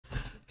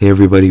Hey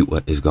everybody,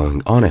 what is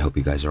going on? I hope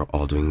you guys are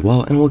all doing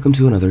well, and welcome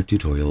to another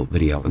tutorial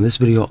video. In this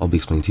video, I'll be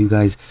explaining to you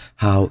guys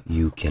how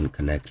you can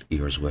connect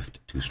your Zwift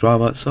to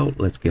Strava, so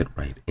let's get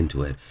right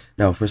into it.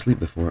 Now, firstly,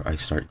 before I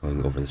start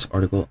going over this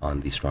article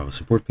on the Strava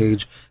support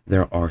page,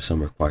 there are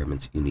some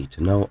requirements you need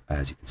to know,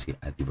 as you can see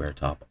at the very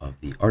top of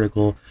the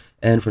article.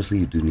 And firstly,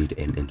 you do need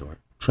an indoor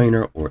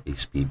trainer or a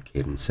speed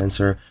cadence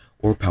sensor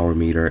or power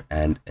meter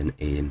and an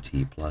ANT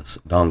plus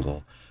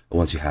dongle.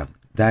 Once you have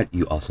that,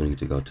 you also need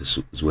to go to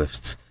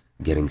Zwift's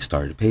Getting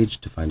Started page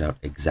to find out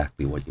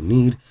exactly what you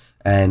need,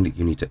 and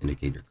you need to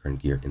indicate your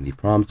current gear in the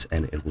prompts,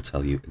 and it will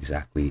tell you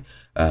exactly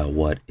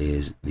what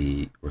is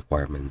the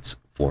requirements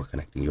for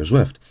connecting your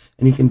Zwift.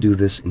 And you can do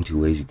this in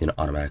two ways. You can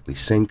automatically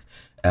sync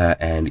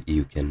and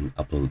you can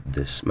upload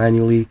this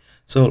manually.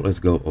 So let's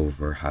go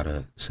over how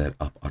to set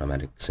up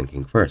automatic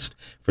syncing first.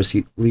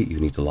 Firstly, you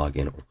need to log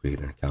in or create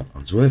an account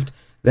on Zwift.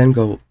 Then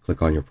go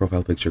click on your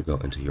profile picture, go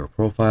into your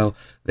profile,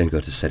 then go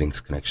to settings,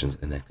 connections,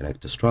 and then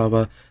connect to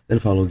Strava. Then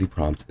follow the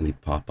prompts in the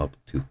pop-up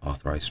to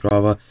authorize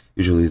Strava.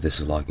 Usually this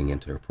is logging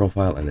into your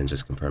profile and then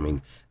just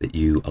confirming that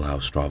you allow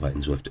Strava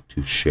and Zwift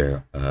to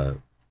share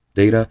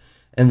data.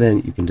 And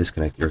then you can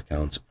disconnect your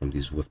accounts from the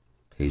Zwift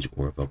page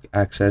or revoke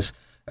access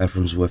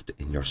from Zwift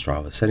in your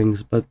Strava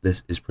settings, but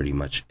this is pretty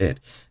much it.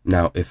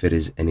 Now, if it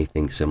is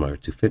anything similar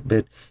to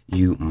Fitbit,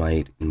 you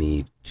might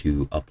need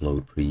to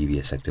upload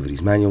previous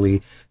activities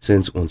manually,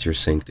 since once you're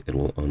synced, it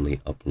will only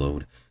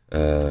upload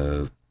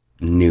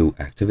new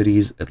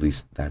activities. At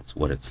least that's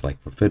what it's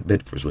like for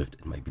Fitbit. For Zwift,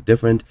 it might be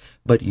different,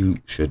 but you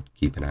should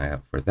keep an eye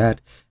out for that.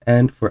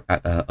 And for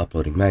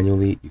uploading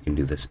manually, you can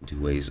do this in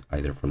two ways,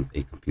 either from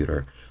a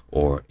computer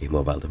or a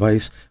mobile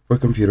device. For a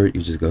computer,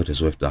 you just go to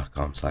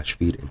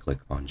zwift.com/feed and click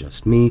on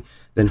Just Me,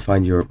 then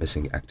find your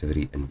missing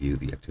activity and view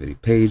the activity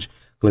page.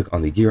 Click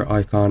on the gear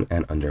icon,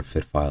 and under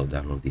Fit File,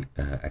 download the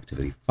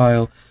activity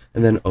file,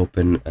 and then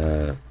open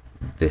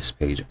this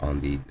page on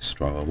the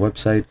Strava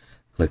website.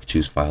 Click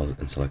Choose Files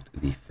and select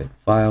the fit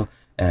file,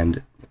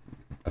 and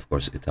of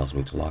course it tells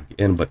me to log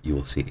in, but you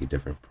will see a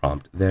different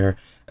prompt there.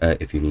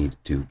 If you need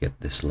to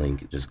get this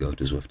link, just go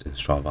to Zwift and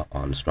Strava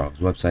on Strava's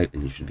website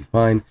and you should be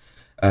fine.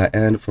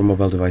 And for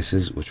mobile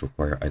devices which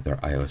require either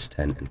iOS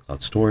 10 and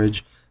cloud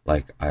storage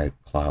like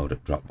iCloud,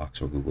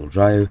 Dropbox, or Google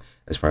Drive,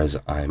 as far as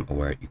I'm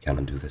aware, you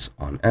cannot do this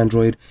on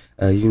Android.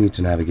 You need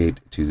to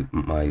navigate to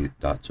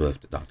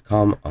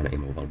my.zwift.com on a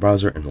mobile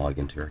browser and log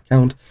into your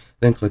account.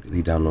 Then click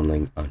the download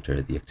link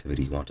under the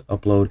activity you want to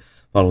upload.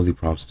 Follow the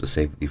prompts to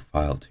save the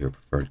file to your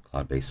preferred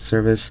cloud-based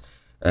service,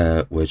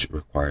 which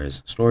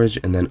requires storage,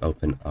 and then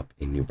open up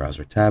a new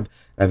browser tab.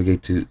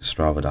 Navigate to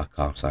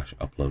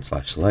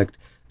strava.com/upload/select.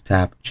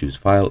 Tap Choose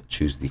File,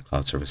 choose the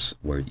cloud service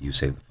where you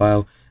save the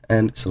file,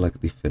 and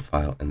select the fit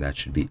file, and that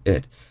should be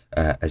it.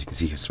 As you can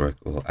see,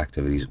 historical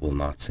activities will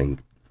not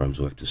sync from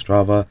Zwift to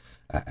Strava,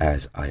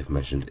 as I have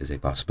mentioned is a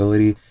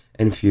possibility.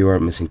 And if you are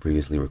missing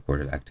previously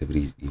recorded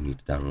activities, you need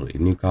to download a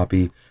new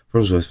copy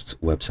from Zwift's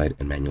website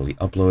and manually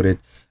upload it.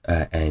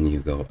 And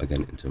you go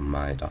again into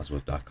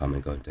my.zwift.com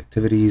and go into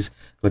activities.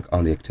 Click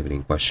on the activity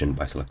in question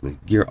by selecting the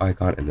gear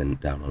icon, and then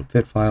download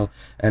fit file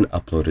and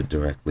upload it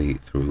directly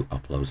through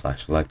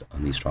upload/select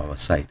on the Strava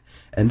site.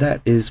 And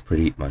that is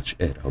pretty much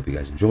it. I hope you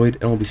guys enjoyed,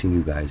 and I'll be seeing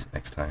you guys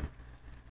next time.